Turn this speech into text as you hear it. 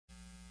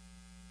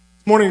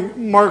This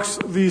morning marks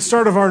the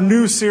start of our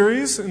new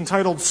series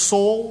entitled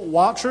Soul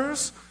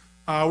Watchers.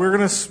 We're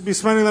going to be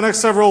spending the next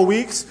several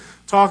weeks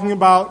talking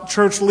about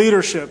church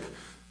leadership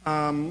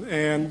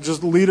and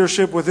just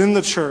leadership within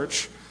the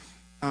church.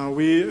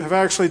 We have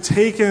actually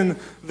taken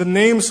the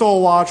name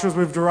Soul Watchers.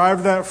 We've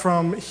derived that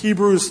from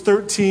Hebrews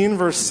 13,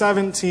 verse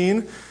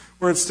 17,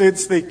 where it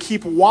states, "They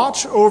keep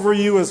watch over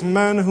you as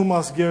men who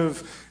must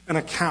give an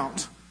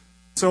account."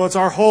 So it's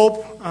our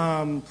hope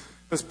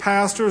as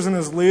pastors and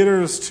as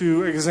leaders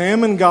to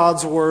examine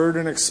God's Word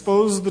and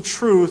expose the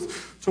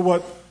truth to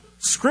what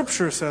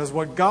Scripture says,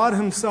 what God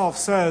Himself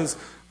says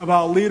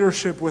about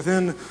leadership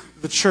within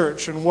the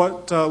church and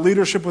what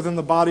leadership within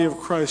the body of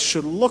Christ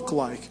should look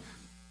like.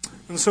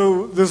 And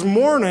so this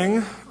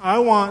morning, I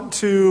want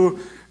to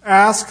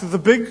ask the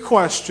big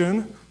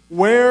question,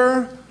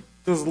 where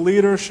does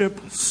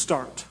leadership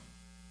start?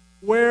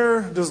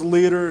 Where does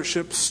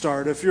leadership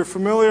start? If you're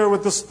familiar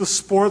with the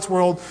sports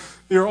world,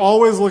 you're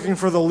always looking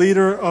for the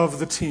leader of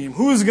the team.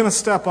 Who's going to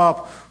step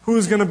up?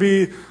 Who's going to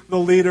be the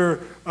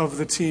leader of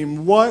the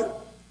team?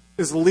 What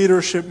is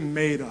leadership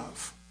made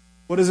of?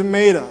 What is it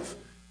made of?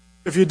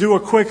 If you do a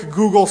quick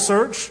Google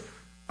search,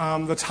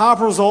 the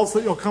top results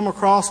that you'll come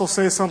across will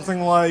say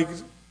something like,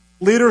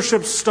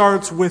 leadership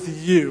starts with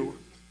you.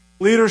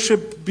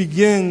 Leadership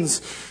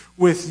begins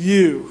with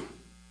you.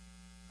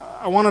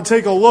 I want to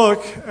take a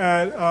look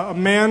at a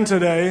man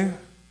today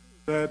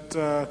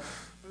that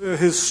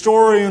his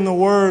story in the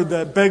Word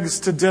that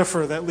begs to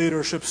differ that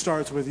leadership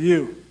starts with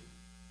you.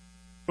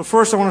 But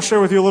first I want to share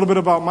with you a little bit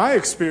about my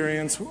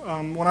experience.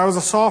 When I was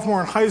a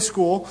sophomore in high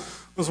school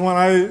was when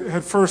I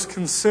had first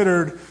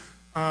considered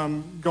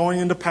going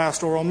into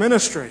pastoral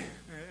ministry.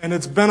 And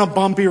it's been a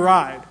bumpy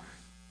ride.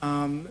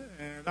 And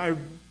I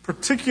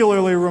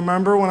particularly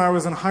remember when I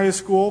was in high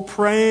school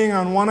praying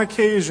on one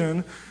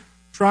occasion,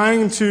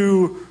 trying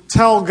to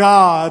tell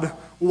God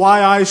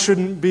why I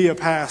shouldn't be a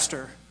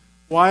pastor,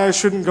 why I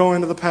shouldn't go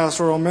into the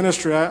pastoral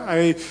ministry.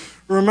 I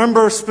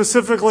remember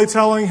specifically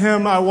telling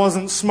Him I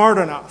wasn't smart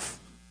enough,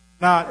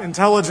 not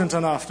intelligent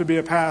enough to be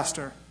a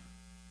pastor.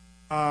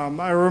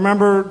 I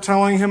remember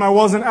telling Him I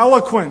wasn't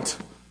eloquent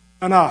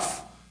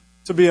enough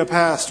to be a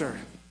pastor.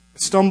 I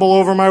stumble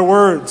over my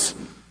words.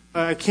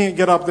 I can't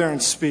get up there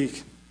and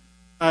speak.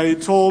 I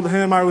told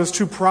Him I was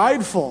too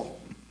prideful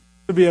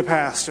to be a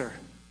pastor.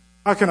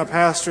 How can a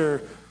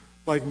pastor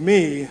like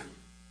me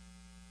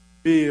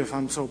be if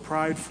I'm so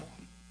prideful?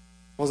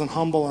 Wasn't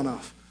humble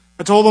enough.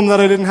 I told Him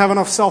that I didn't have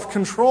enough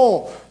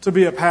self-control to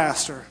be a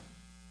pastor.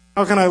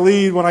 How can I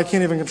lead when I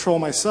can't even control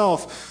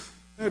myself?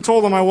 I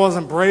told Him I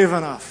wasn't brave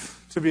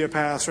enough to be a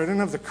pastor. I didn't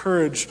have the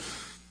courage.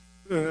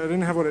 I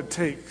didn't have what it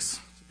takes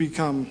to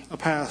become a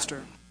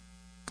pastor.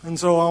 And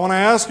so I want to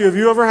ask you, have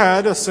you ever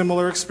had a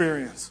similar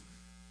experience?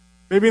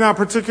 Maybe not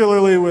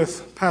particularly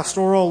with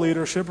pastoral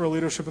leadership or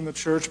leadership in the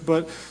church,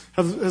 but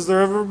has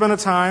there ever been a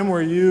time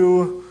where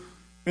you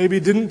maybe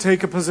didn't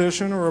take a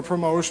position or a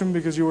promotion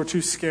because you were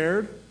too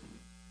scared?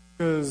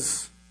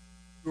 Because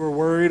you were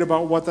worried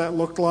about what that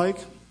looked like?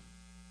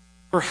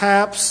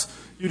 Perhaps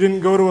you didn't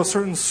go to a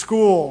certain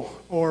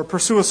school or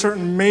pursue a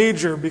certain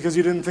major because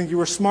you didn't think you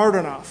were smart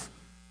enough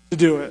to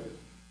do it.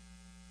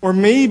 Or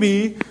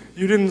maybe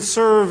you didn't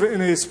serve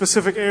in a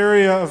specific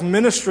area of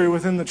ministry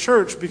within the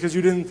church because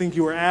you didn't think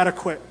you were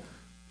adequate.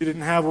 You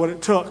didn't have what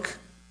it took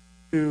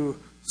to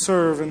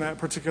serve in that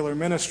particular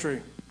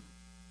ministry.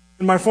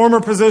 In my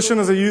former position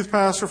as a youth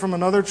pastor from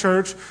another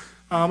church,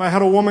 I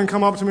had a woman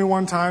come up to me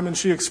one time and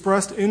she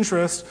expressed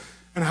interest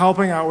in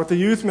helping out with the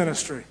youth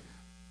ministry.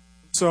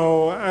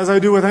 So as I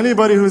do with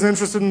anybody who's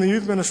interested in the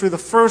youth ministry, the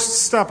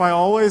first step I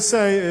always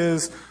say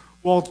is,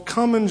 well,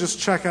 come and just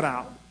check it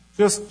out.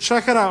 Just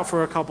check it out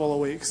for a couple of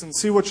weeks and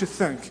see what you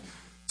think.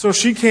 So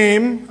she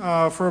came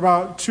for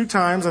about 2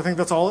 times. I think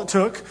that's all it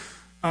took.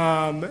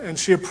 And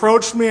she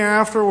approached me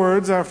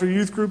afterwards, after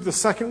youth group, the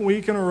second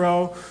week in a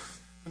row.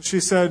 And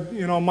she said,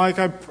 you know, Mike,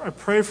 I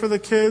pray for the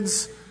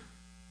kids,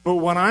 but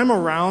when I'm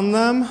around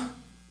them,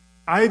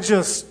 I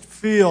just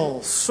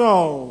feel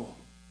so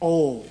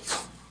old.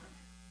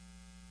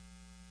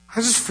 I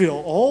just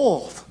feel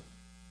old.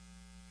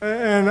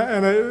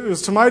 And it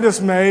was to my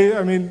dismay.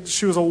 I mean,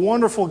 she was a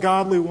wonderful,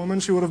 godly woman.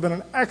 She would have been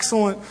an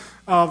excellent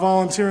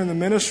volunteer in the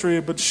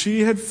ministry, but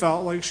she had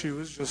felt like she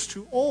was just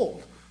too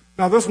old.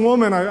 Now, this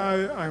woman,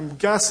 I'm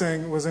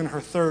guessing, was in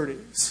her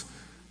 30s.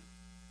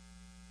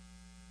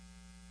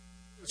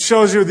 It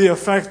shows you the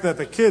effect that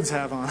the kids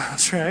have on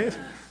us, right?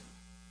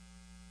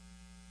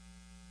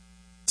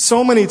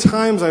 So many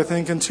times, I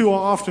think, and too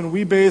often,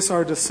 we base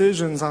our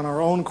decisions on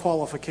our own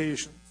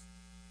qualifications.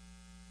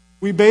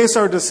 We base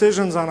our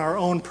decisions on our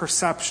own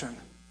perception.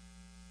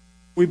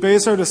 We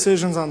base our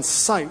decisions on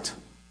sight,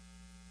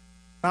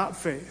 not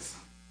faith.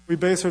 We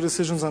base our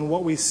decisions on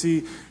what we see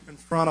in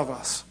front of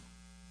us.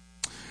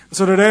 And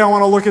so today I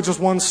want to look at just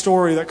one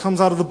story that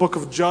comes out of the book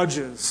of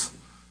Judges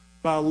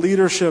about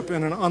leadership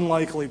in an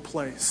unlikely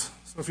place.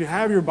 So if you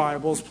have your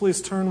Bibles,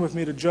 please turn with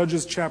me to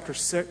Judges chapter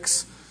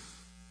 6,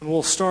 and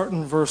we'll start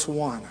in verse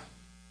 1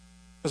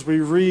 as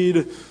we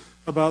read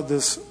about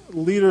this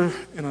leader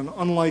in an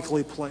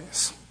unlikely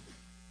place.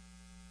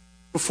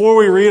 Before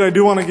we read, I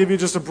do want to give you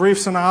just a brief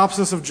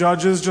synopsis of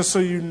Judges, just so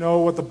you know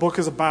what the book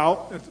is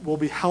about. It will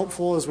be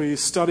helpful as we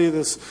study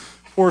this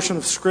portion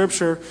of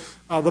Scripture.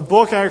 The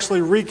book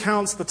actually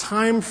recounts the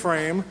time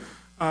frame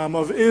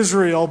of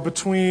Israel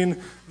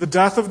between the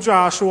death of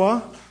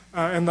Joshua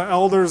and the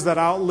elders that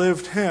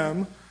outlived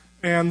him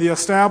and the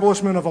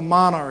establishment of a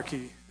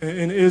monarchy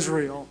in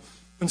Israel.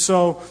 And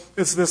so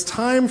it's this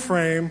time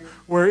frame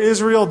where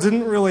Israel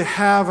didn't really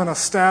have an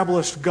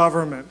established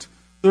government.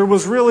 There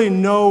was really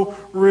no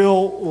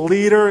real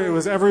leader. It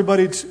was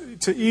everybody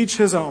to each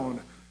his own.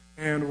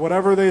 And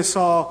whatever they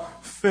saw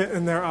fit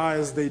in their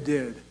eyes, they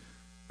did.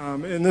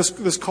 And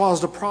this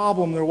caused a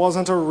problem. There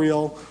wasn't a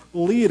real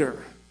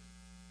leader.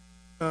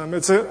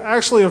 It's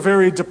actually a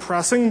very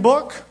depressing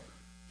book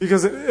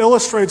because it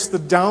illustrates the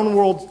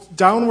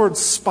downward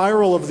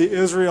spiral of the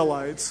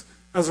Israelites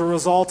as a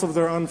result of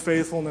their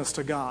unfaithfulness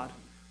to God.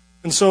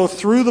 And so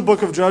through the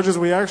book of Judges,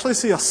 we actually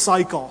see a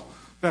cycle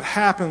that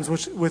happens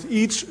with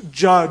each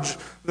judge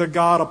that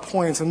God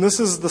appoints. And this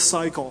is the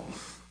cycle.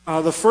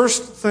 The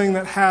first thing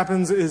that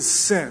happens is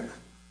sin.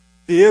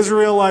 The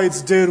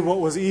Israelites did what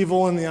was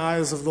evil in the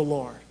eyes of the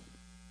Lord.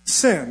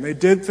 Sin. They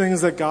did things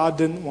that God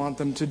didn't want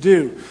them to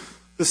do.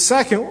 The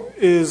second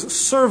is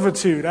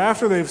servitude.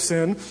 After they've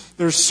sinned,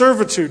 there's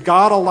servitude.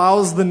 God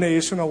allows the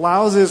nation,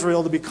 allows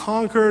Israel to be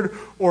conquered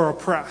or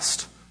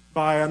oppressed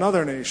by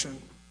another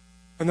nation.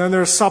 And then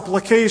there's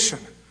supplication.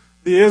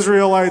 The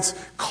Israelites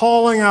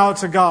calling out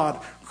to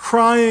God,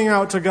 crying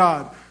out to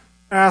God,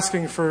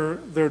 asking for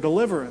their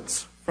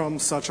deliverance from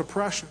such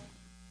oppression.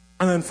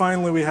 And then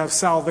finally we have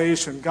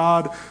salvation.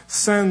 God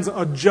sends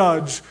a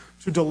judge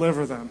to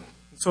deliver them.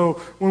 So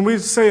when we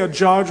say a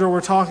judge or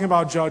we're talking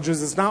about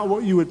judges, it's not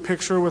what you would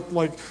picture with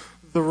like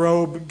the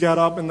robe get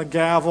up and the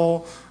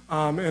gavel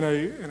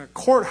in a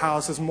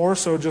courthouse. It's more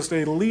so just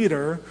a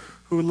leader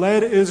who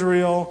led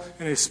Israel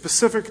in a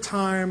specific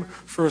time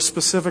for a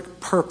specific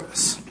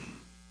purpose.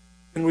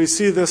 And we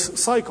see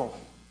this cycle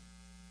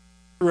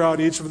throughout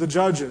each of the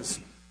judges.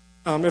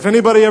 If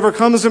anybody ever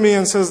comes to me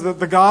and says that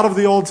the God of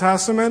the Old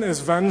Testament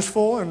is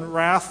vengeful and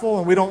wrathful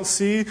and we don't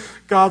see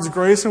God's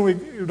grace and we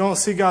don't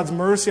see God's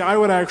mercy, I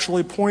would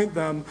actually point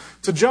them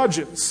to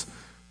Judges.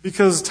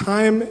 Because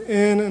time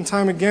in and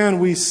time again,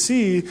 we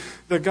see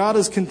that God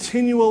is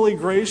continually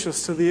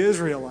gracious to the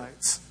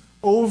Israelites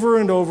over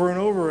and over and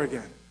over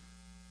again.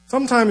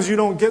 Sometimes you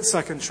don't get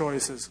second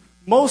choices.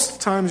 Most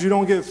times you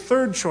don't get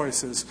third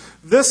choices.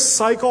 This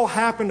cycle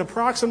happened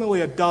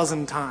approximately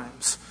 12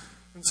 times.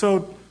 And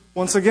so,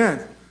 once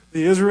again,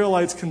 the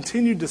Israelites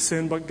continued to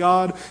sin, but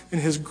God, in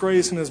His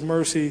grace and His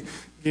mercy,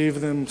 gave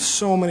them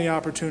so many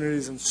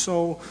opportunities and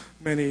so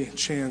many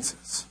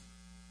chances.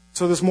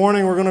 So this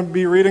morning we're going to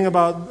be reading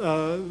about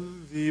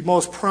the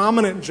most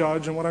prominent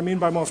judge, and what I mean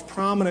by most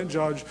prominent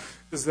judge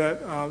is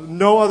that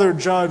no other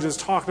judge is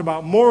talked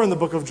about more in the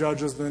book of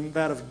Judges than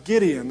that of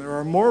Gideon. There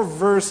are more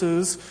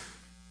verses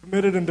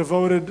committed and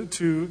devoted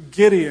to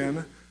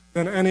Gideon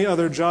than any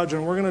other judge,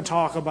 and we're going to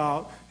talk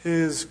about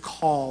his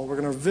call. We're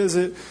going to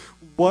visit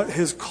what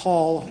his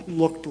call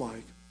looked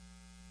like.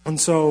 And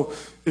so,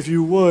 if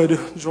you would,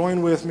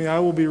 join with me. I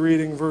will be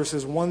reading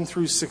verses 1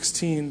 through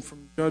 16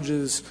 from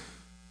Judges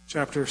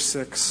chapter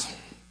 6. It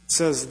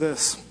says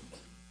this: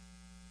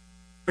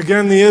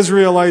 Again, the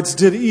Israelites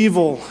did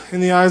evil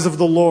in the eyes of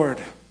the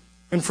Lord,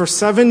 and for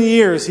 7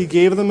 years he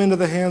gave them into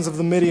the hands of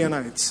the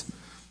Midianites.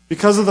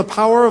 Because of the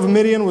power of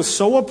Midian was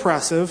so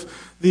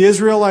oppressive, the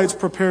Israelites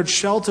prepared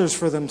shelters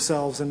for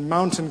themselves in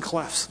mountain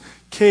clefts,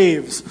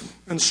 caves,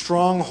 and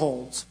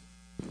strongholds.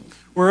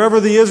 Wherever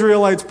the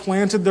Israelites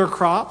planted their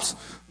crops,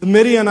 the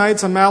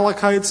Midianites,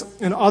 Amalekites,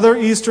 and other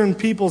eastern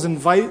peoples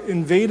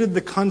invaded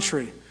the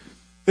country.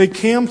 They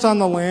camped on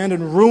the land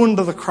and ruined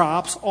the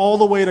crops all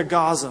the way to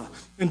Gaza,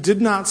 and did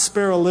not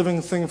spare a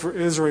living thing for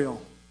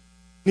Israel,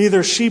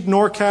 neither sheep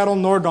nor cattle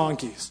nor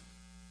donkeys.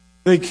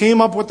 They came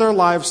up with their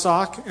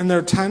livestock and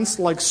their tents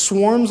like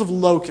swarms of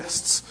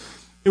locusts.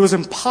 It was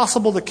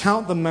impossible to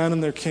count the men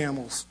and their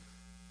camels.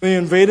 They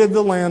invaded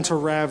the land to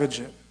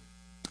ravage it.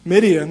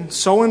 Midian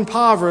so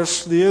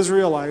impoverished the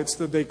Israelites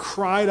that they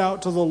cried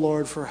out to the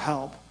Lord for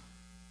help.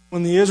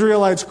 When the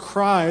Israelites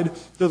cried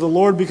to the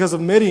Lord because of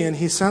Midian,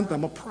 he sent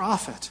them a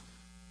prophet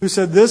who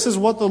said, "This is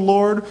what the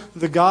Lord,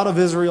 the God of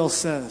Israel,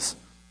 says.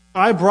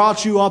 I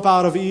brought you up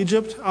out of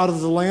Egypt, out of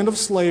the land of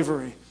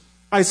slavery.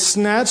 I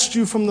snatched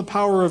you from the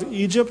power of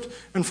Egypt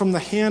and from the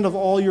hand of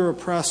all your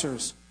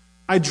oppressors.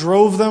 I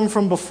drove them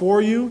from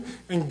before you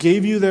and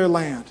gave you their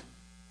land.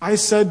 I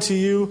said to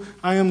you,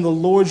 I am the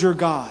Lord your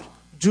God.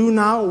 Do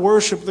not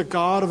worship the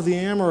God of the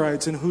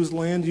Amorites in whose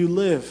land you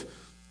live.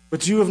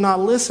 But you have not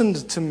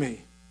listened to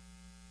me."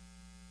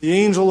 The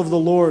angel of the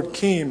Lord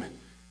came and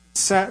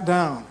sat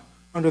down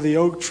under the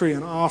oak tree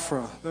in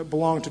Ophrah that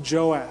belonged to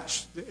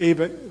Joash,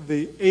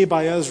 the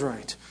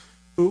Abiezrite,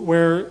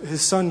 where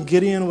his son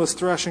Gideon was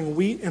threshing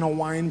wheat in a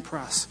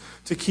winepress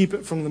to keep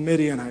it from the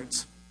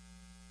Midianites.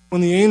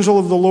 When the angel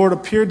of the Lord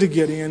appeared to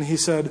Gideon, he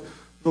said,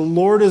 "The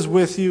Lord is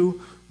with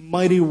you,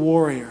 mighty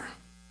warrior."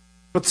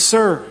 "But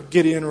sir,"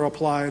 Gideon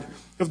replied,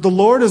 "if the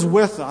Lord is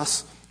with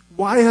us,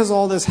 Why has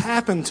all this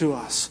happened to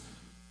us?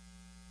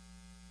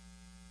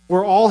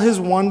 Were all his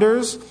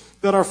wonders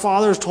that our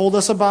fathers told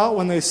us about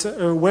when they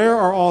said, or where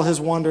are all his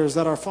wonders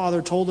that our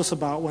father told us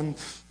about when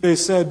they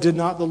said, did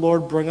not the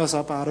Lord bring us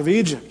up out of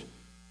Egypt?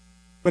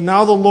 But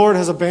now the Lord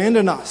has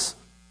abandoned us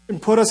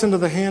and put us into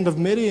the hand of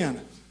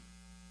Midian.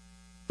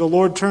 The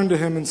Lord turned to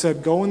him and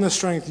said, go in the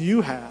strength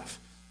you have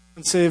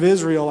and save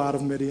Israel out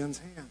of Midian's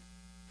hand.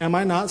 Am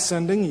I not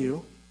sending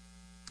you?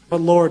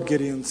 But Lord,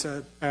 Gideon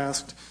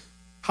asked,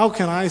 how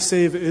can I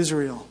save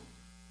Israel?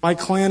 My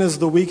clan is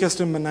the weakest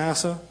in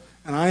Manasseh,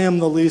 and I am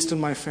the least in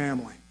my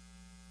family.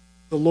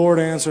 The Lord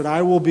answered,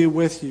 I will be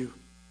with you,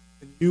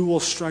 and you will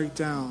strike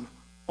down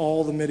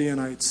all the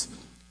Midianites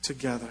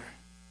together.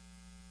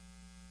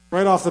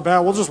 Right off the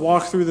bat, we'll just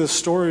walk through this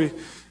story.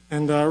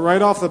 And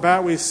right off the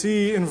bat, we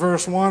see in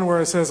verse 1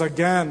 where it says,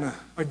 again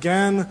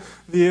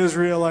the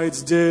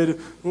Israelites did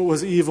what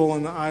was evil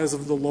in the eyes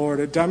of the Lord.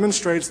 It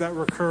demonstrates that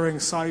recurring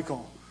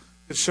cycle.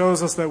 It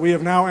shows us that we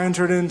have now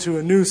entered into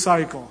a new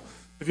cycle.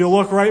 If you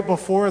look right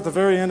before, at the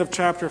very end of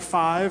chapter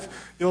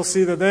 5, you'll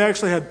see that they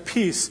actually had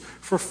peace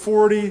for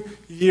 40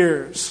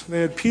 years.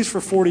 They had peace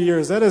for 40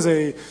 years. That is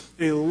a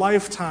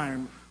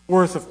lifetime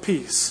worth of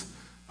peace.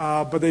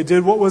 But they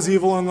did what was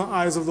evil in the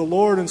eyes of the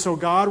Lord, and so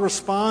God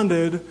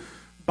responded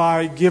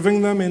by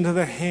giving them into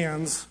the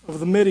hands of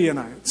the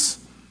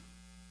Midianites.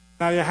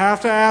 Now you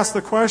have to ask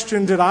the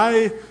question, did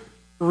I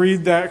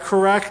read that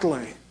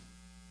correctly?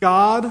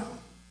 God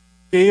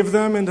gave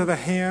them into the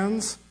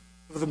hands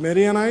of the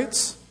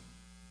Midianites?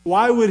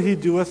 Why would he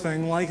do a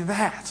thing like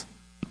that?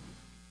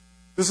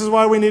 This is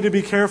why we need to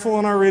be careful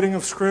in our reading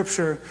of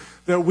Scripture,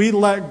 that we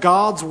let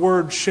God's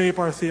Word shape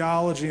our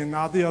theology and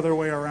not the other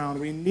way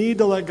around. We need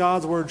to let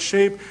God's Word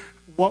shape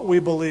what we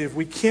believe.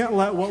 We can't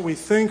let what we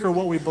think or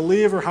what we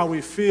believe or how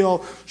we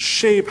feel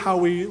shape how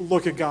we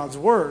look at God's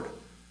Word.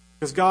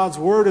 Because God's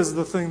Word is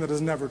the thing that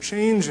is never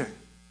changing.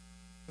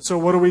 So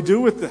what do we do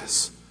with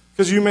this?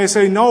 Because you may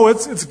say, no,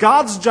 it's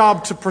God's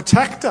job to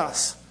protect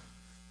us.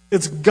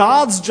 It's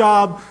God's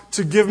job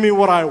to give me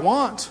what I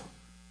want,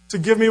 to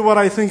give me what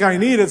I think I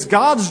need. It's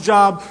God's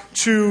job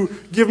to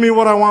give me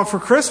what I want for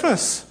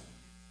Christmas.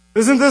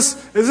 Isn't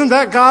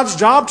that God's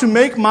job to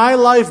make my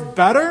life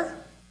better?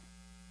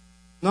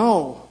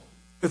 No,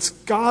 it's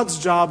God's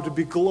job to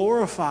be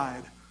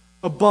glorified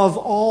above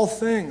all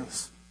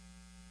things.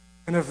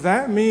 And if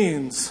that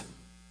means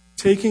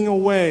taking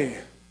away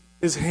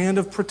his hand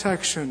of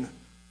protection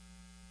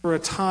for a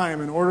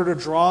time in order to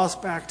draw us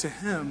back to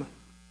him,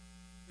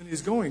 then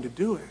he's going to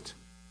do it,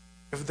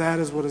 if that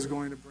is what is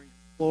going to bring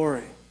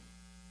glory.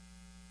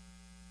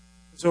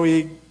 So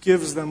he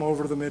gives them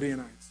over to the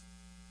Midianites.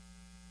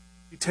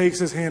 He takes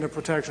his hand of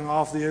protection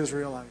off the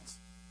Israelites.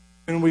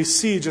 And we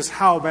see just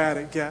how bad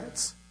it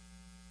gets.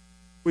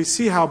 We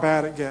see how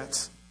bad it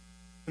gets.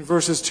 In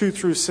verses 2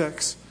 through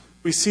 6,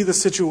 we see the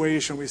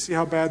situation. We see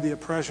how bad the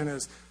oppression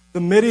is. The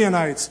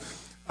Midianites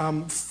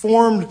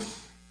formed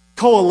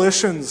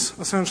coalitions,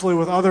 essentially,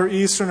 with other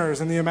Easterners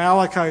and the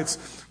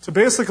Amalekites to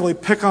basically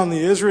pick on the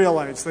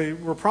Israelites. They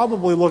were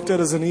probably looked at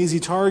as an easy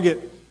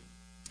target.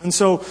 And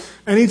so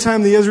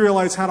anytime the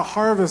Israelites had a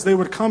harvest, they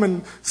would come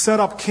and set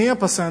up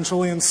camp,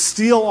 essentially, and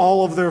steal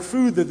all of their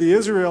food that the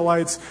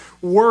Israelites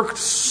worked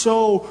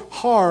so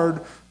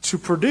hard to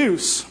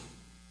produce.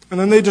 And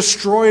then they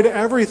destroyed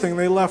everything.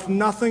 They left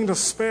nothing to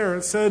spare.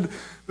 It said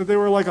that they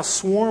were like a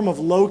swarm of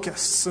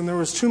locusts, and there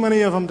was too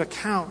many of them to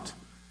count.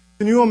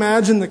 Can you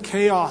imagine the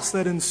chaos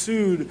that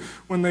ensued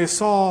when they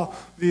saw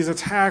these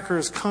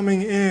attackers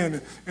coming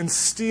in and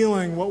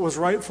stealing what was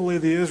rightfully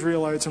the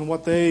Israelites and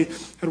what they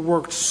had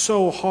worked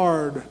so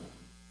hard?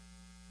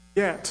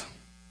 Yet,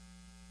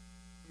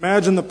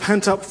 imagine the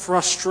pent-up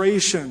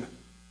frustration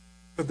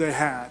that they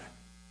had.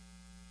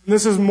 And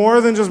this is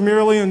more than just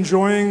merely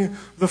enjoying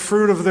the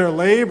fruit of their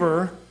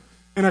labor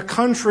in a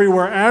country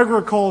where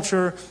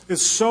agriculture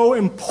is so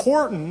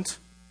important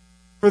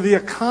for the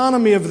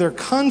economy of their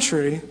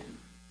country.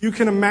 You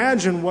can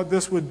imagine what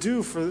this would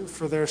do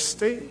for their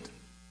state,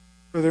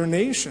 for their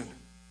nation.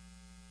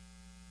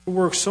 To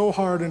work so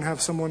hard and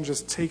have someone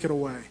just take it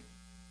away.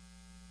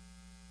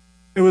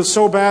 It was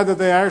so bad that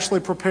they actually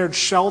prepared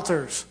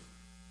shelters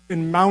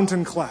in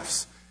mountain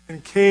clefts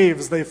and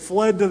caves. They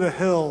fled to the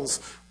hills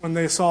when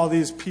they saw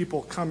these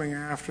people coming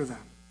after them.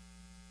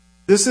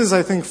 This is,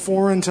 I think,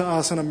 foreign to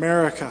us in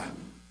America.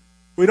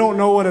 We don't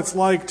know what it's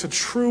like to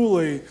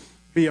truly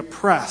be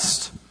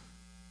oppressed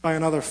by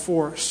another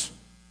force.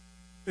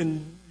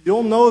 And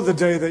you'll know the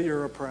day that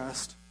you're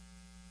oppressed.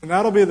 And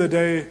that'll be the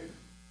day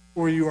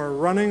where you are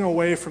running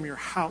away from your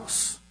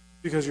house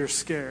because you're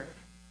scared.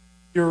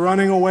 You're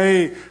running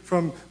away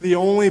from the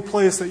only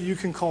place that you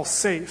can call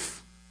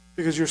safe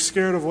because you're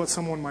scared of what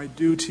someone might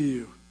do to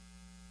you.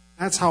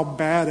 That's how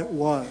bad it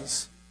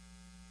was.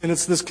 And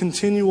it's this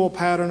continual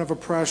pattern of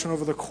oppression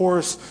over the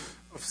course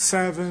of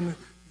 7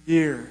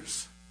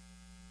 years.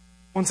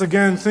 Once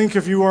again, think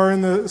if you are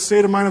in the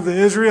state of mind of the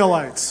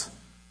Israelites.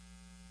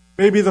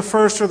 Maybe the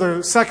first or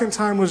the second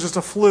time was just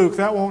a fluke.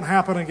 That won't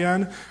happen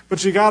again.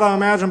 But you got to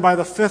imagine by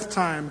the 5th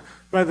time,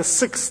 by the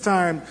 6th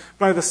time,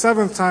 by the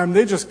 7th time,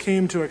 they just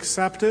came to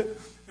accept it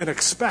and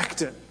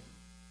expect it.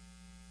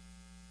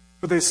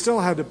 But they still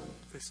had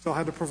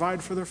to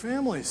provide for their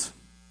families.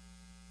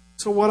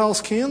 So what else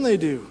can they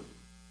do?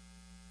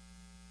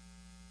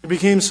 It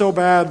became so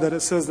bad that it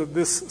says that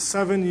this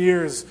 7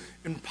 years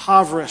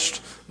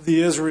impoverished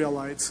the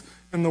Israelites.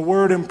 And the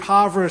word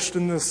impoverished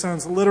in this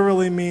sense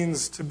literally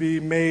means to be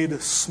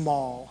made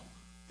small.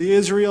 The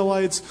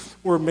Israelites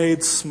were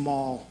made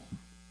small.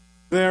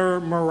 Their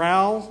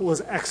morale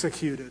was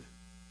executed.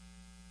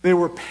 They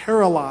were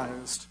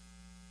paralyzed.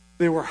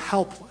 They were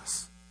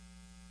helpless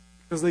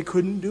because they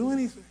couldn't do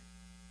anything.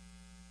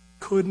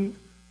 Couldn't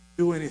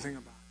do anything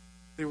about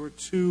it. They were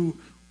too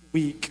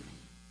weak.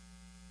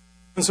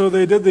 And so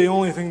they did the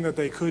only thing that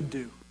they could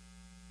do.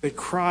 They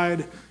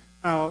cried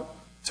out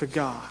to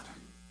God.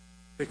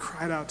 They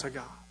cried out to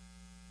God.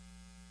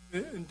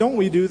 And don't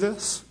we do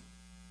this?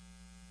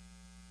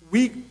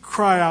 We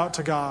cry out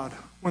to God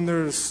when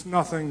there's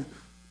nothing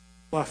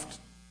left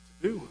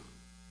to do.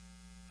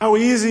 How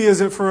easy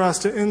is it for us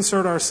to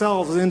insert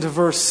ourselves into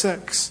verse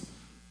 6?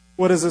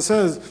 What does it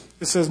say?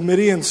 It says,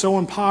 Midian so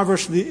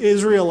impoverished the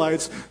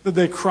Israelites that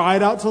they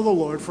cried out to the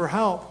Lord for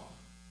help.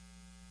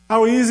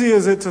 How easy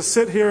is it to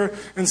sit here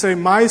and say,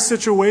 my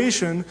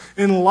situation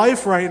in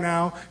life right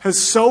now has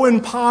so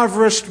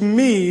impoverished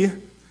me,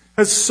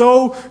 has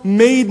so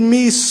made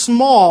me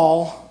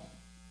small,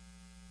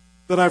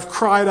 that I've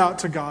cried out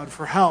to God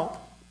for help.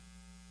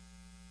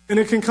 And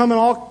it can come in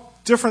all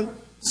different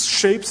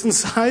shapes and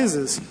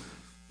sizes.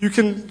 You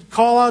can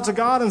call out to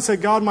God and say,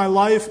 God, my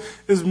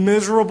life is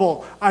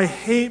miserable. I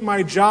hate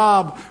my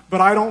job, but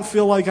I don't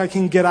feel like I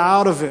can get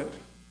out of it.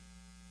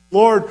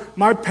 Lord,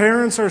 my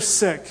parents are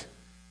sick,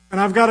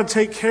 and I've got to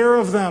take care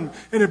of them,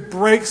 and it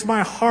breaks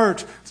my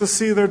heart to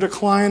see their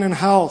decline in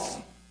health.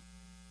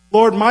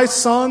 Lord, my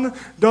son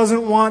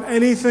doesn't want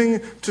anything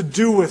to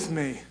do with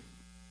me,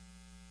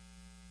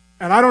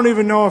 and I don't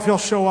even know if he'll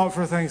show up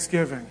for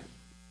Thanksgiving.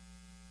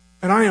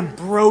 And I am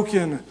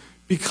broken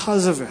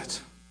because of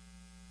it.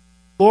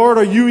 Lord,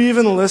 are you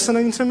even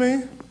listening to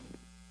me?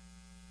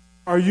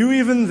 Are you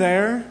even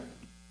there?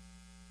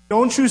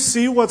 Don't you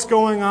see what's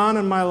going on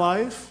in my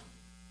life?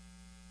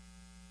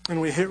 And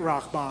we hit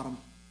rock bottom.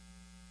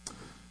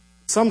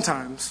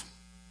 Sometimes,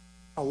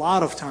 a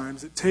lot of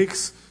times, it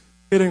takes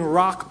hitting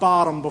rock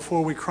bottom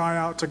before we cry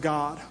out to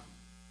God.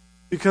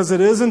 Because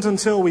it isn't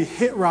until we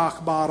hit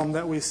rock bottom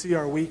that we see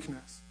our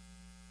weakness.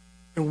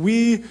 And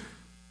we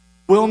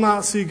will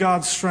not see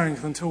God's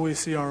strength until we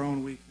see our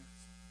own weakness.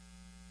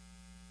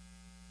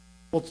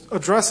 We'll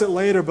address it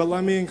later, but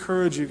let me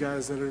encourage you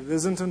guys that it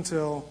isn't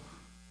until you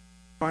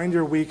find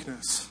your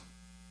weakness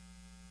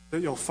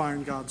that you'll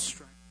find God's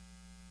strength.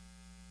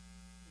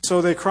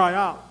 So they cry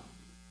out,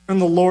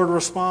 and the Lord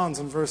responds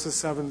in verses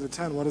 7 to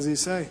 10. What does he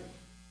say?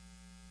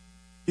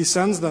 He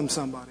sends them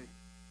somebody.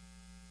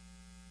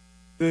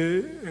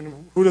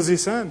 And who does he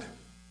send?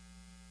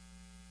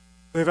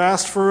 They've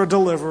asked for a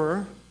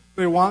deliverer.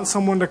 They want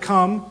someone to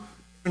come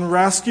and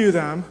rescue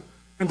them.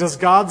 And does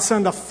God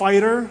send a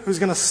fighter who's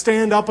going to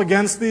stand up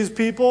against these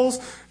peoples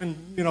and,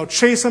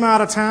 chase them out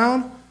of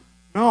town?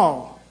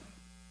 No.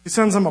 He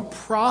sends them a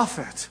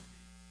prophet.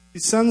 He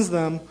sends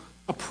them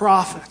a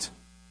prophet.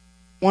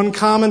 One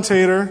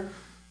commentator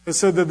has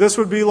said that this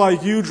would be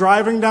like you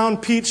driving down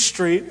Peach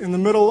Street in the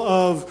middle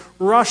of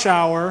rush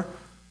hour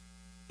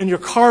and your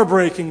car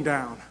breaking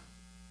down.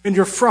 And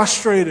you're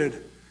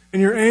frustrated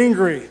and you're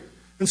angry.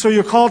 And so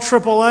you call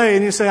AAA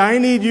and you say, I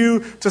need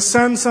you to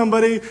send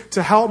somebody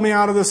to help me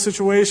out of this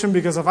situation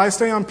because if I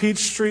stay on Peach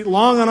Street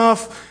long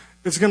enough,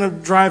 it's going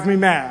to drive me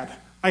mad.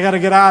 I got to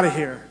get out of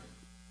here.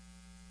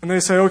 And they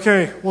say,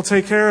 okay, we'll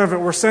take care of it.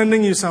 We're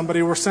sending you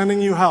somebody. We're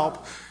sending you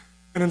help.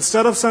 And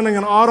instead of sending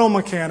an auto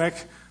mechanic,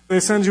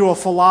 they send you a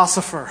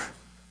philosopher.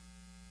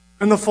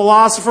 And the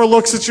philosopher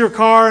looks at your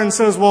car and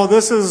says, well,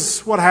 this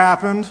is what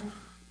happened.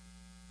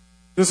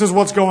 This is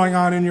what's going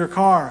on in your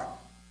car.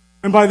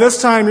 And by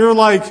this time, you're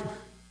like,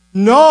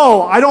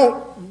 no, I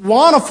don't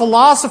want a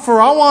philosopher.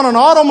 I want an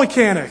auto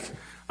mechanic.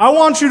 I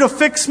want you to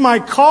fix my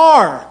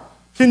car.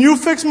 Can you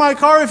fix my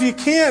car? If you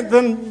can't,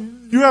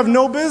 then you have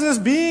no business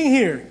being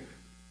here.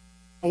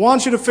 I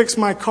want you to fix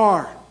my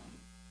car.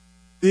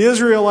 The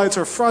Israelites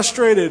are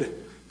frustrated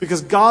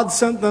because God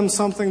sent them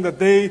something that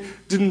they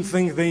didn't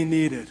think they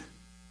needed.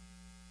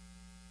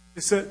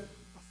 They said,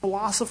 a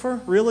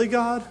philosopher? Really,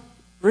 God?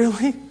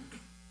 Really?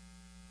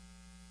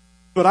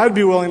 But I'd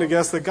be willing to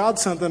guess that God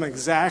sent them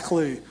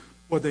exactly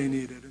what they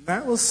needed. And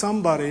that was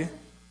somebody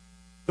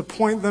to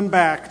point them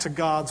back to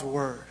God's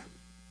word.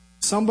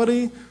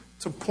 Somebody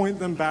to point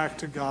them back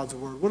to God's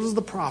word. What does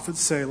the prophet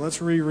say?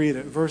 Let's reread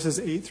it. Verses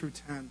 8 through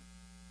 10.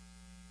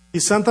 He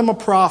sent them a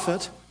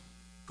prophet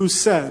who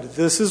said,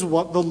 this is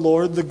what the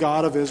Lord, the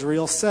God of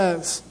Israel,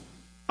 says.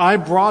 I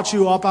brought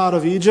you up out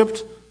of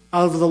Egypt,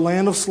 out of the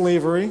land of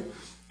slavery.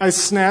 I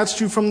snatched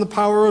you from the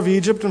power of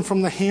Egypt and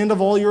from the hand of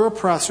all your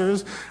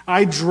oppressors.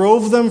 I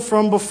drove them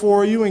from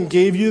before you and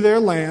gave you their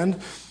land.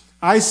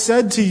 I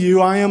said to you,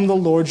 I am the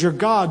Lord your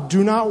God.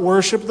 Do not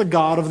worship the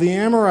God of the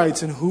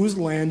Amorites in whose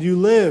land you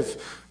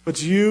live,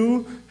 but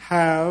you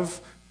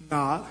have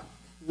not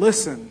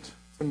listened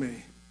to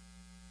me.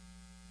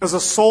 As a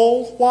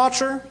soul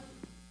watcher,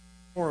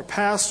 or a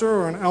pastor,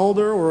 or an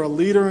elder, or a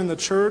leader in the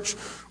church,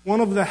 one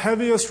of the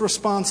heaviest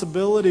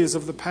responsibilities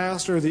of the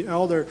pastor or the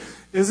elder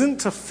isn't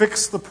to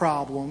fix the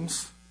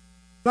problems,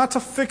 not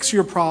to fix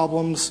your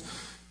problems.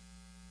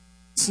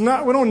 We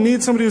don't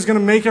need somebody who's going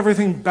to make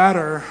everything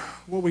better.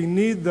 What we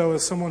need, though,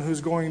 is someone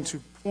who's going to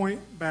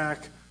point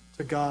back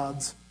to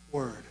God's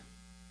word,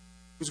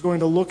 who's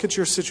going to look at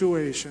your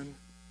situation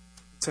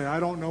and say,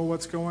 I don't know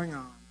what's going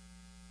on,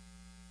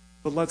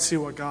 but let's see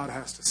what God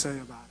has to say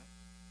about it.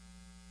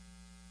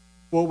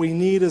 What we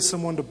need is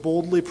someone to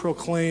boldly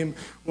proclaim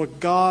what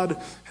God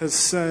has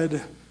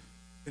said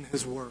in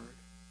his word.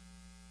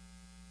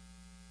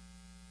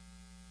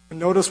 And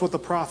notice what the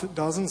prophet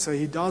doesn't say.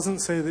 He doesn't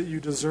say that you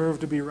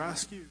deserve to be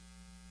rescued.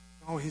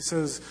 No, he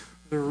says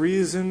the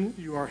reason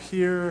you are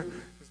here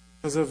is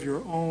because of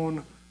your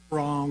own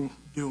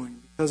wrongdoing,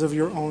 because of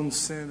your own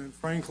sin. And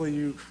frankly,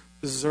 you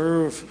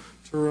deserve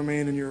to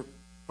remain in your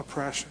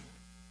oppression.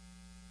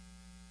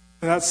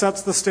 And that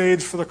sets the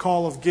stage for the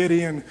call of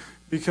Gideon,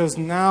 because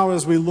now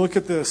as we look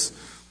at this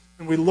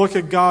and we look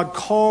at God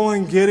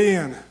calling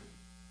Gideon,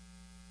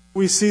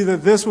 we see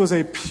that this was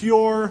a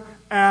pure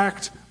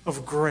act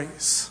of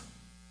grace.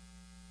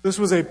 This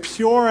was a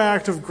pure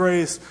act of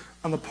grace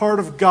on the part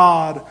of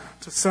God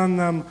to send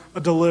them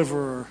a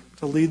deliverer,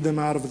 to lead them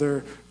out of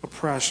their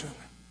oppression.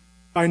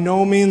 By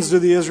no means do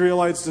the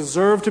Israelites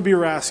deserve to be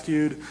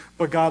rescued,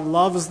 but God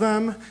loves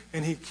them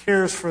and he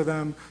cares for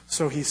them,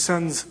 so he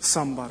sends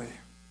somebody.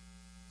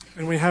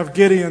 And we have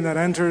Gideon that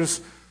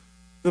enters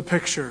the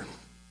picture.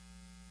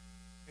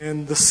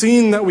 And the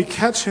scene that we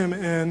catch him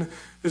in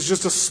is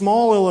just a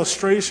small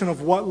illustration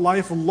of what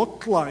life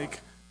looked like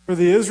for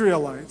the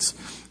Israelites.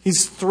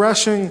 He's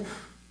threshing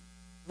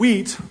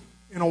wheat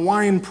in a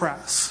wine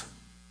press.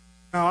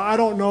 Now, I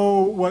don't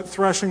know what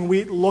threshing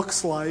wheat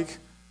looks like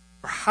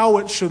or how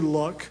it should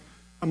look.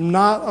 I'm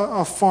not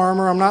a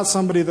farmer. I'm not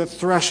somebody that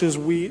threshes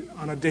wheat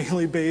on a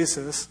daily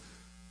basis.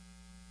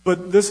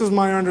 But this is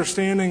my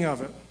understanding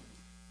of it.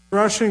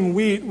 Threshing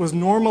wheat was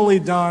normally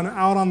done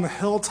out on the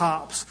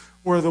hilltops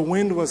where the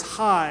wind was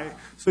high,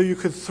 so you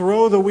could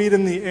throw the wheat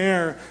in the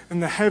air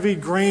and the heavy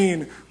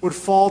grain would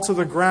fall to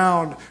the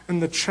ground and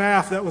the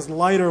chaff that was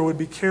lighter would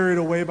be carried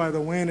away by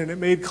the wind, and it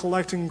made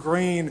collecting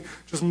grain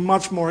just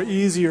much more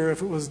easier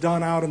if it was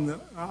done out in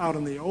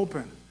the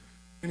open.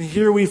 And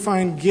here we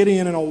find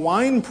Gideon in a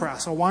wine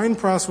press. A wine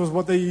press was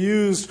what they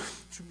used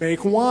to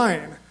make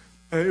wine.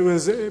 It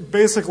was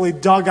basically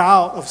dug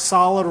out of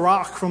solid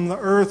rock from the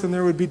earth, and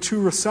there would be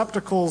two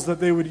receptacles that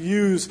they would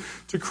use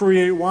to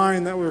create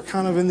wine that were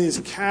kind of in these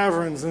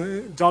caverns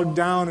and dug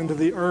down into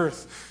the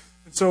earth.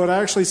 And so it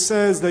actually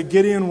says that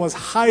Gideon was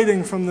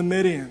hiding from the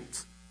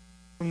Midianites.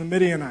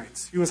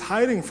 He was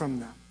hiding from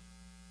them.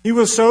 He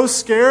was so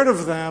scared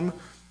of them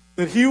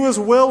that he was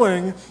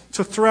willing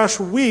to thresh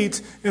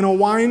wheat in a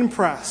wine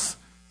press,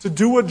 to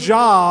do a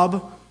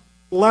job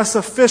less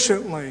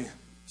efficiently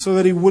so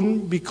that he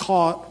wouldn't be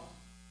caught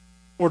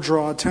or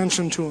draw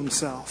attention to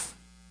himself.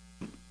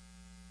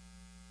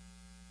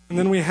 And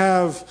then we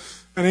have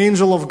an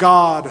angel of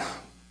God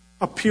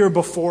appear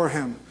before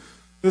him.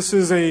 This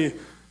is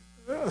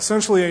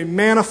essentially a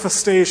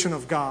manifestation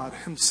of God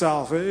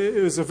himself. It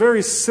was a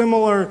very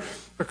similar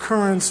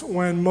occurrence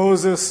when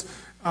Moses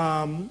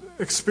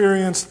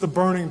experienced the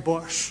burning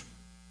bush.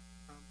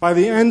 By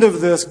the end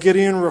of this,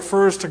 Gideon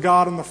refers to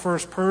God in the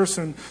first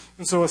person.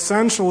 And so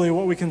essentially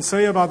what we can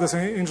say about this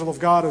angel of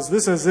God is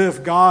this: as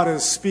if God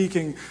is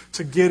speaking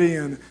to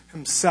Gideon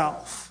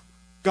himself.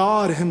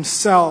 God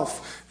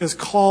himself is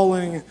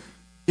calling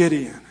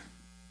Gideon.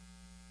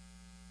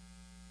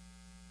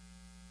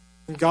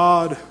 And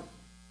God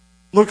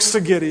looks to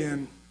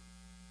Gideon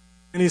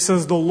and he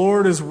says, "The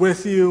Lord is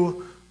with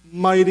you,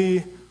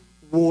 mighty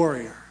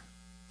warrior."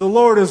 The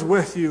Lord is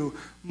with you,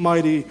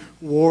 mighty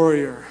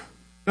warrior.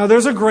 Now,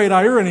 there's a great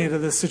irony to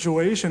this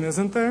situation,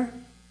 isn't there?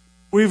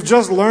 We've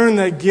just learned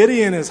that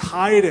Gideon is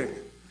hiding.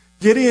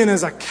 Gideon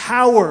is a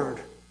coward.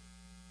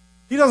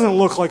 He doesn't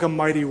look like a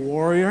mighty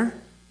warrior.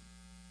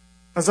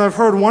 As I've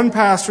heard one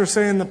pastor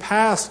say in the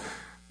past,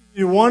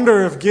 you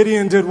wonder if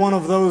Gideon did one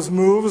of those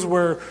moves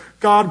where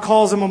God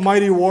calls him a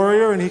mighty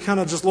warrior and he kind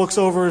of just looks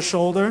over his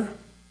shoulder.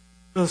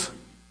 Goes,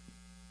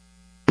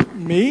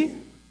 me?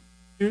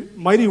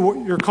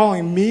 You're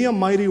calling me a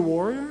mighty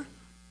warrior?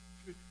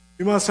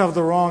 You must have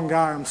the wrong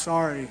guy. I'm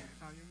sorry.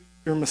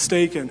 You're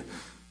mistaken.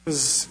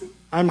 Because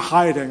I'm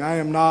hiding. I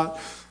am not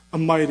a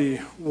mighty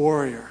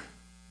warrior.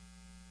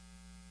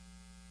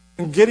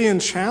 And Gideon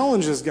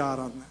challenges God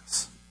on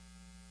this.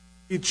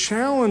 He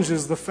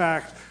challenges the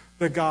fact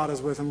that God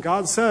is with him.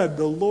 God said,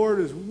 "The Lord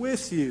is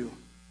with you."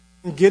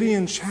 And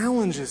Gideon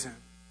challenges him.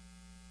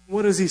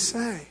 What does he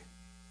say?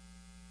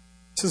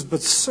 He says,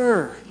 "But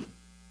sir,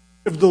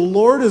 if the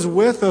Lord is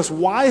with us,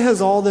 why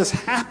has all this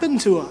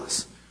happened to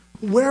us?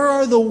 Where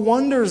are the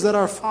wonders that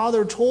our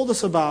father told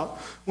us about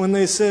when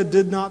they said,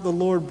 'Did not the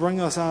Lord bring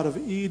us out of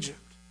Egypt?'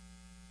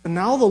 And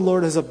now the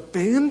Lord has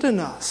abandoned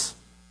us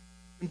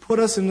and put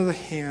us into the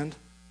hand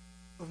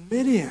of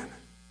Midian.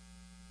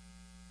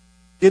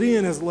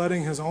 Gideon is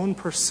letting his own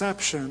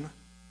perception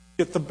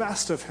get the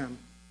best of him.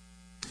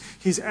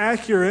 He's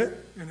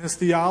accurate in his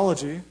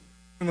theology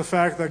and the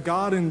fact that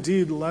God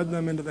indeed led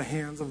them into the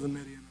hands of the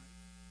Midianites.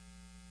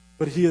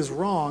 But he is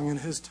wrong in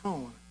his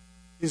tone.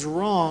 He's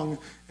wrong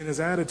in his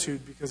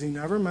attitude because he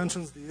never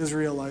mentions the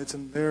Israelites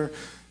and their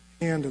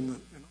hand in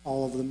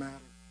all of the matter.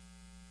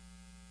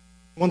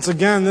 Once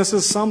again, this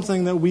is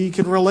something that we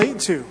can relate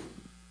to.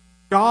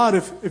 God,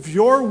 if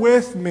you're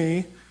with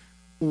me,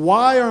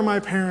 why are my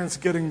parents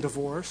getting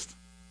divorced?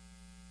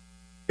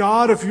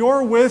 God, if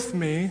you're with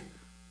me,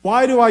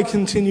 why do I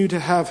continue to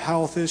have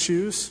health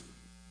issues?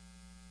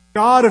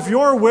 God, if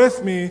you're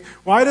with me,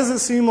 why does it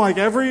seem like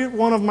every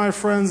one of my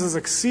friends is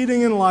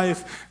exceeding in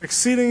life,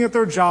 exceeding at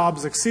their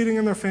jobs, exceeding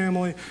in their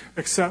family,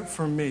 except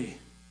for me?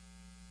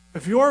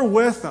 If you're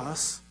with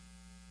us,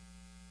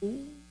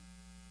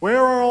 where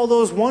are all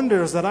those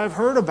wonders that I've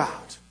heard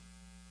about?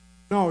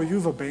 No,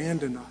 you've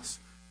abandoned us.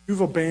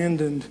 You've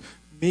abandoned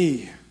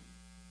me.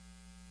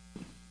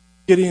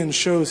 Gideon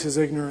shows his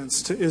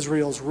ignorance to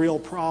Israel's real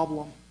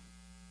problem.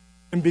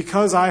 And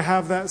because I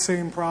have that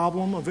same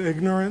problem of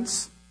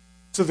ignorance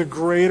to the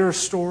greater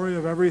story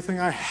of everything,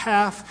 I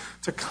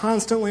have to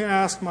constantly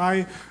ask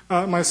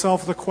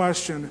myself the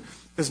question,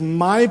 is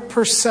my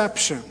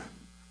perception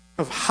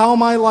of how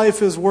my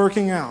life is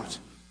working out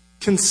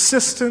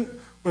consistent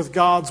with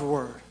God's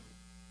word?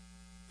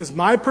 Is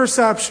my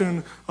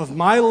perception of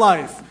my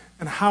life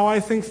and how I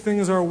think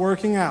things are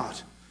working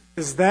out,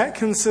 is that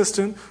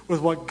consistent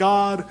with what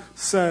God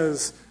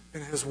says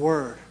in his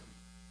word?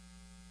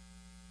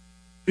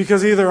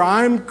 Because either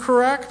I'm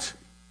correct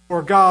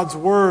or God's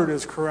word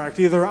is correct.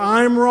 Either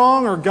I'm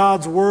wrong or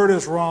God's word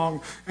is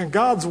wrong. And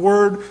God's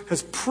word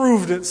has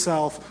proved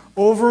itself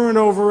over and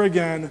over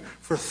again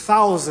for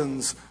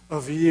thousands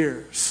of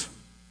years.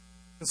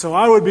 And so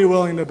I would be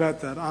willing to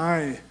bet that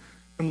I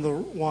am the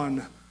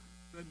one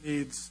that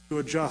needs to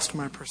adjust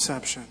my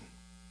perception.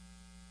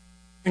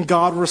 And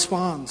God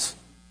responds.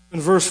 In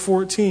verse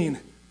 14,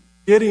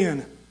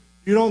 Gideon,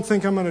 you don't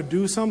think I'm going to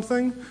do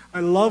something? I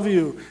love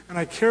you and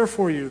I care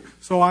for you,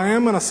 so I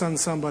am going to send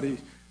somebody.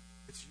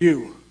 It's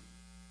you.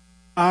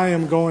 I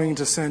am going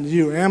to send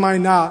you. Am I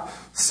not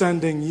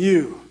sending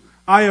you?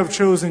 I have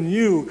chosen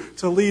you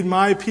to lead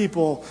my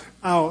people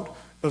out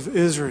of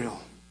Israel,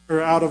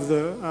 or out of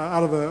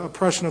the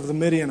oppression of the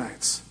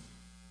Midianites.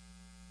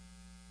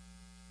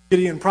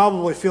 Gideon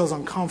probably feels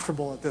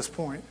uncomfortable at this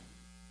point.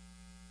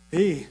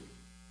 I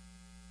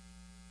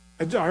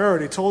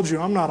already told you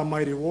I'm not a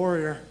mighty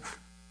warrior.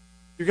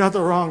 You got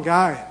the wrong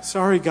guy.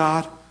 Sorry,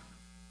 God.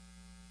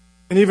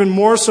 And even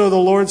more so, the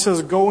Lord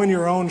says, go in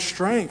your own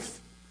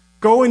strength.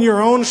 Go in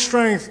your own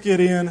strength,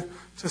 Gideon,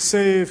 to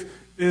save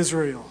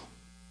Israel.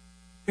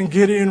 And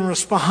Gideon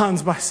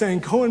responds by saying,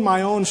 go in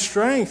my own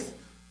strength.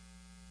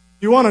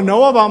 You want to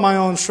know about my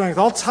own strength?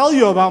 I'll tell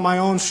you about my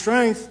own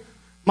strength.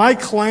 My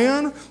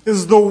clan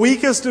is the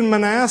weakest in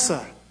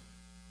Manasseh.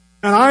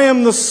 And I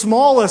am the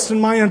smallest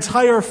in my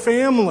entire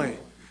family.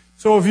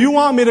 So if you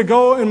want me to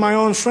go in my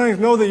own strength,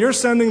 know that you're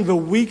sending the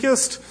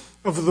weakest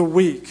of the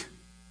weak.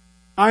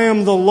 I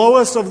am the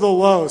lowest of the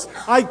lows.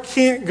 I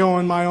can't go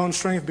in my own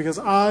strength because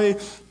I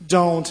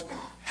don't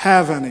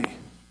have any.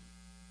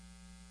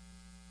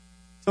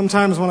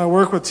 Sometimes when I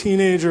work with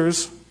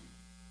teenagers,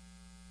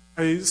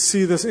 I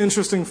see this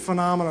interesting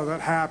phenomena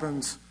that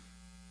happens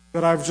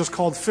that I've just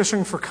called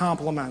fishing for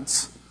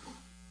compliments,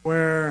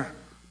 where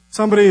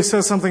somebody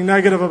says something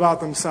negative about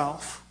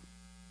themselves.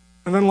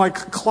 And then like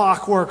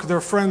clockwork,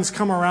 their friends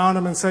come around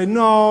them and say,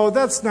 no,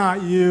 that's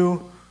not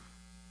you.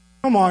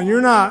 Come on,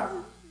 you're not,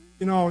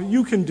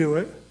 you can do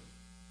it.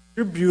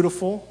 You're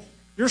beautiful.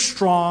 You're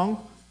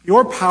strong.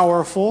 You're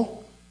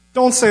powerful.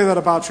 Don't say that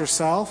about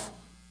yourself.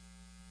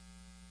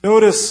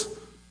 Notice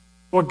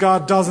what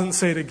God doesn't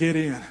say to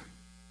Gideon.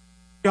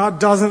 God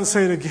doesn't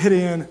say to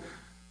Gideon,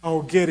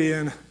 oh,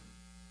 Gideon,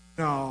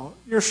 no,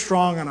 you're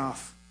strong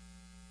enough.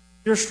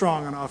 You're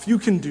strong enough. You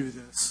can do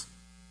this.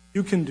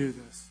 You can do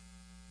this.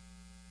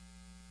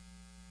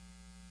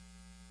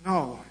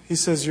 No, he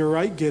says, you're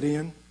right,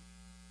 Gideon.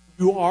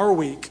 You are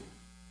weak.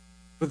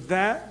 But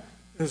that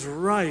is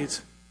right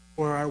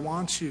where I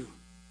want you.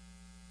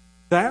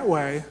 That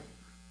way,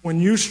 when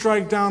you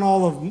strike down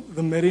all of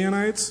the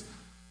Midianites,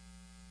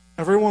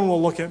 everyone will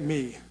look at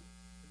me,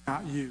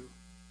 not you,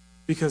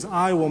 because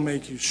I will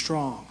make you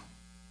strong.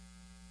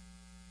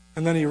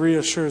 And then he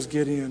reassures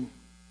Gideon,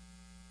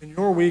 in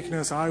your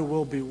weakness, I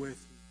will be with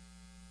you.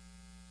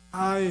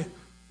 I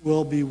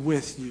will be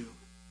with you.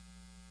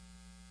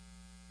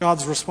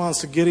 God's response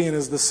to Gideon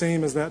is the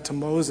same as that to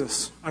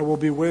Moses. I will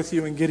be with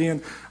you. And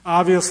Gideon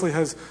obviously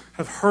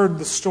have heard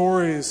the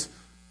stories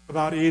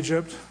about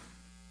Egypt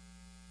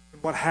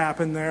and what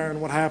happened there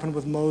and what happened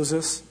with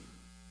Moses.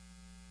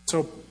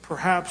 So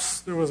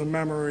perhaps there was a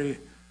memory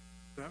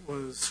that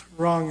was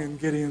rung in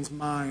Gideon's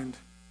mind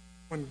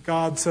when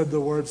God said the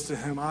words to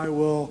him, I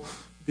will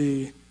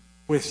be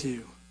with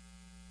you.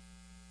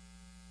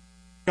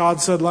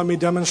 God said, let me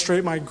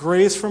demonstrate my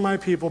grace for my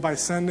people by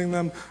sending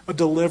them a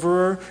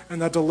deliverer,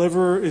 and that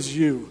deliverer is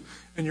you.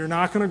 and you're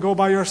not going to go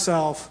by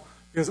yourself,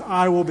 because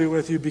I will be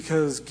with you,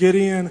 because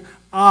Gideon,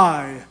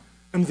 I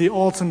am the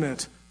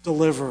ultimate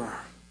deliverer.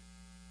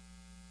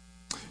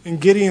 In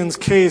Gideon's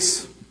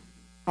case,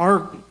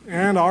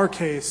 our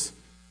case,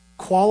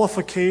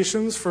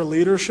 qualifications for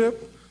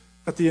leadership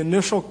at the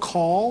initial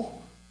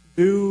call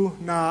do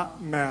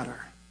not matter.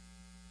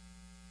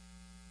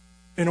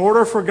 In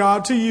order for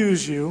God to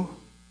use you,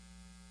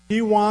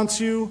 He wants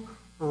you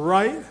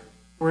right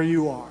where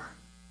you are.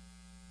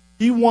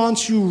 He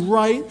wants you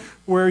right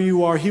where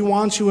you are. He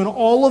wants you in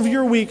all of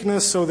your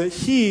weakness so that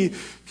He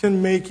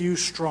can make you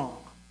strong.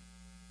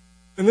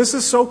 And this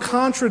is so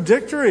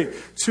contradictory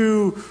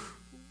to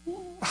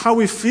how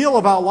we feel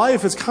about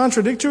life. It's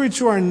contradictory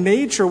to our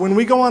nature. When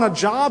we go on a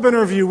job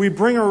interview, we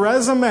bring a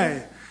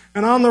resume.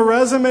 And on the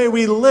resume,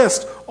 we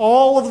list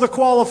all of the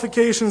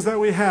qualifications that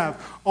we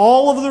have,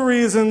 all of the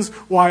reasons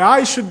why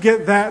I should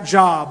get that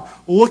job.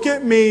 Look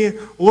at me,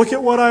 look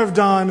at what I've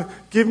done,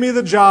 give me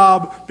the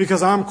job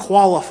because I'm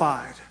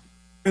qualified.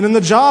 And in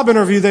the job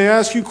interview, they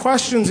ask you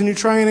questions and you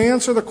try and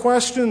answer the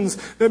questions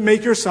that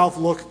make yourself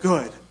look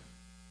good.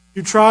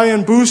 You try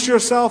and boost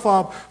yourself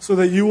up so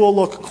that you will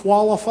look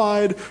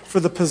qualified for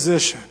the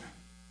position.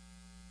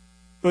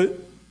 But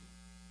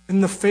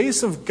in the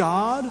face of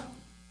God,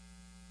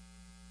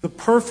 the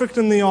perfect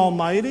and the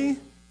almighty,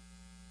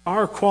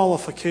 our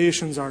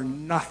qualifications are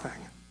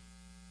nothing.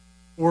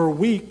 We're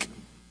weak.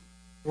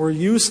 We're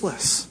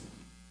useless.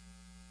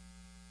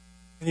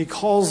 And He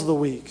calls the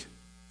weak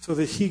so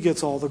that He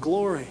gets all the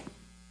glory.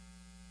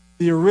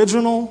 The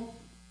original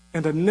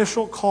and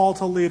initial call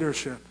to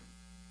leadership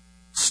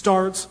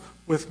starts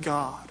with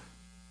God.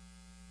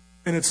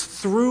 And it's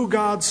through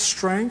God's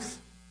strength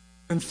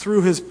and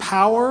through His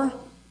power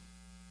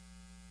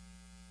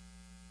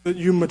that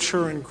you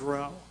mature and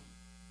grow.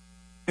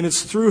 And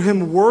it's through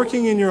Him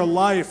working in your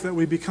life that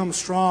we become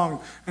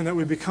strong and that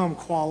we become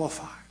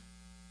qualified.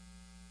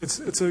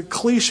 It's a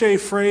cliche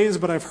phrase,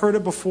 but I've heard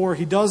it before.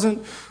 He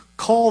doesn't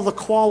call the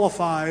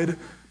qualified,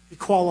 He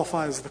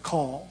qualifies the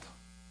called.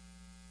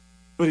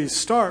 But He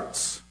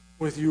starts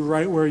with you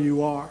right where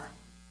you are.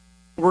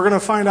 We're going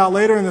to find out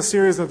later in the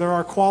series that there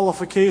are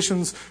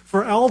qualifications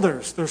for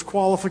elders. There's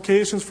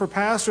qualifications for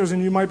pastors,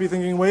 and you might be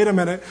thinking, wait a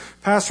minute,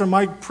 Pastor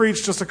Mike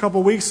preached just a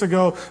couple weeks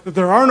ago that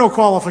there are no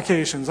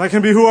qualifications. I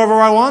can be whoever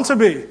I want to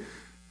be.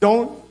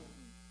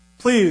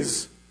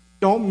 Please,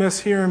 don't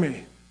mishear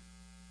me.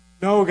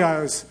 Know,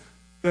 guys,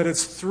 that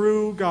it's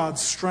through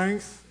God's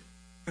strength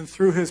and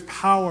through His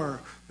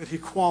power that He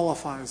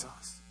qualifies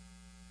us.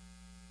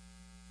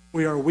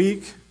 We are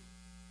weak,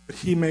 but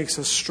He makes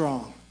us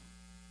strong.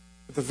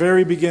 At the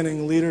very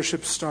beginning,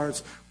 leadership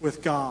starts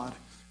with God.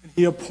 And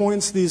He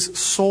appoints these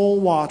soul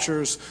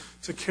watchers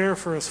to care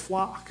for His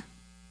flock.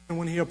 And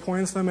when He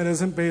appoints them, it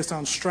isn't based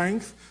on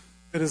strength.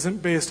 It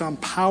isn't based on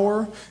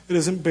power. It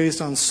isn't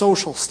based on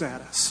social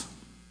status.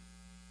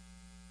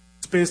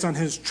 It's based on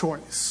His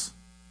choice.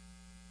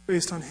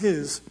 Based on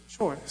His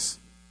choice.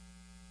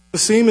 The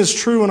same is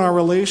true in our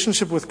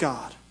relationship with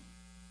God.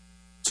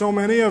 So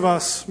many of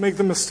us make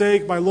the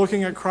mistake by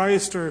looking at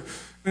Christ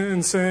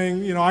and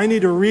saying, I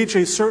need to reach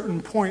a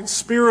certain point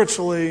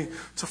spiritually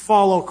to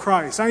follow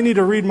Christ. I need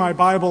to read my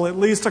Bible at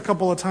least a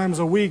couple of times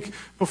a week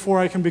before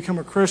I can become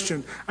a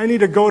Christian. I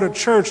need to go to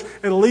church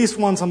at least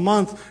once a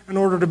month in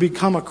order to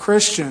become a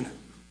Christian.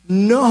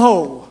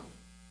 No.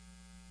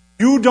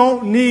 You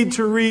don't need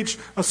to reach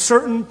a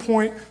certain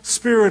point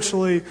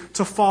spiritually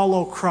to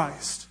follow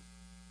Christ.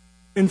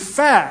 In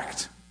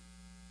fact,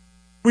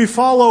 we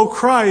follow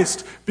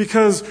Christ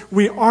because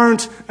we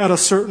aren't at a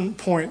certain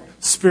point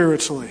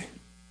spiritually.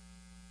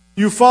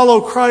 You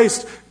follow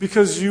Christ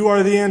because you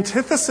are the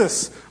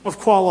antithesis of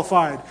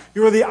qualified.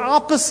 You are the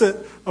opposite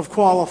of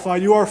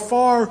qualified. You are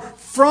far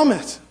from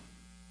it.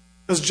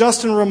 As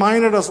Justin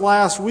reminded us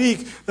last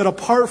week, that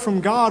apart from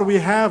God, we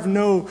have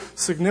no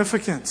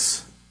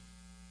significance.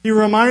 He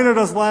reminded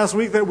us last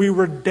week that we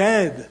were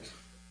dead.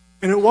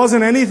 And it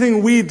wasn't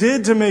anything we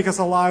did to make us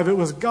alive. It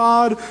was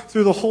God,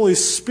 through the Holy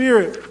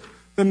Spirit,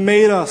 that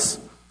made us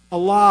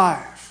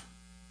alive.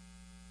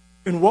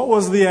 And what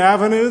was the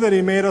avenue that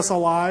He made us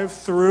alive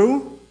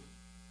through?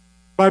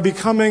 By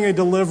becoming a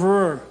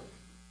deliverer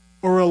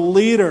or a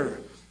leader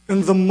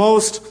in the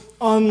most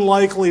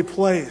unlikely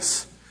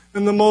place,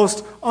 in the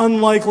most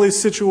unlikely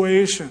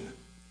situation.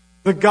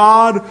 The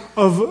God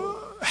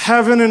of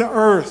heaven and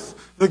earth,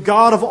 the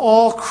God of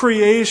all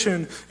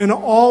creation, in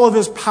all of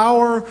His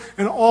power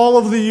and all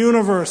of the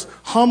universe,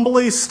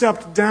 humbly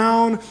stepped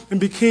down and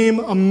became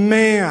a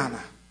man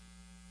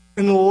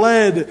and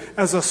led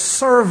as a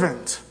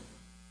servant.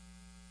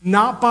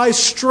 Not by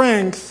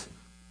strength,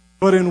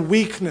 but in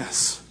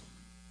weakness.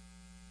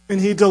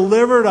 And He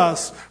delivered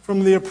us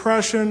from the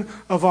oppression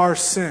of our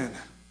sin.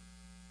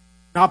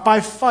 Not by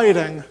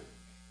fighting,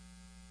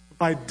 but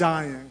by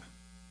dying.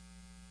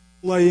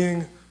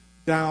 Laying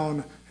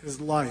down His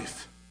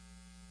life.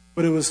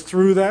 But it was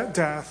through that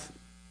death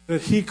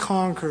that He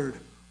conquered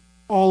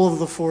all of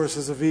the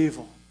forces of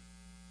evil.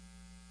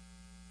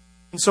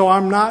 And so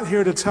I'm not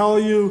here to tell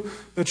you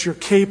that you're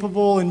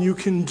capable and you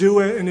can do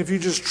it, and if you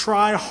just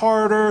try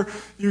harder,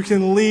 you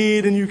can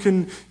lead and you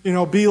can,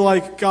 be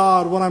like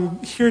God. What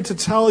I'm here to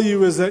tell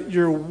you is that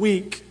you're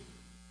weak,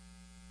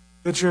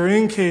 that you're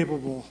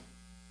incapable.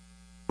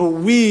 But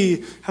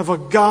we have a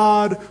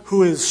God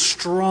who is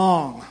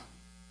strong.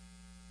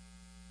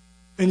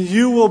 And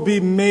you will be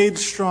made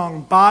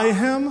strong by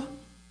Him,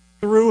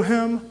 through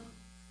Him,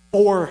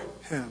 for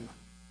Him.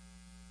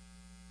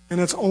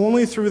 And it's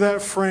only through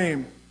that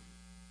frame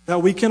that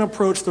we can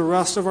approach the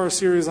rest of our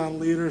series on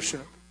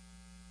leadership.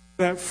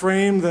 That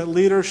frame that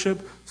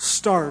leadership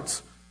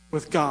starts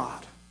with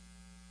God.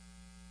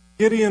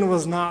 Gideon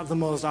was not the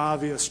most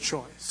obvious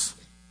choice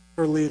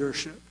for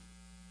leadership.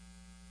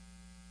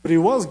 But he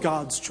was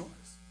God's choice.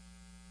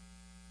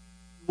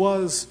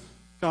 Was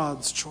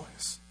God's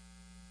choice.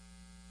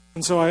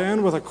 And so I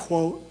end with a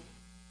quote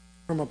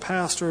from a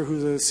pastor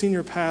who's a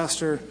senior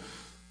pastor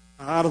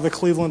out of the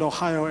Cleveland,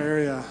 Ohio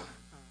area,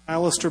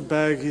 Alistair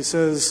Begg. He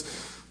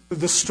says,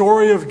 the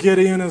story of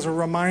Gideon is a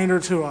reminder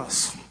to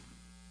us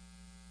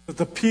that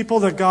the people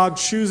that God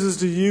chooses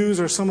to use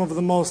are some of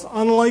the most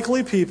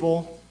unlikely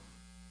people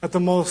at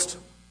the most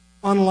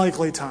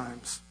unlikely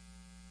times.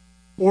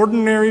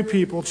 Ordinary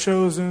people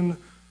chosen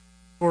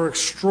for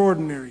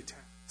extraordinary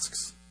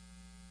tasks.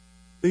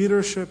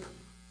 Leadership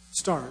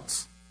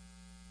starts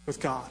with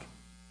God.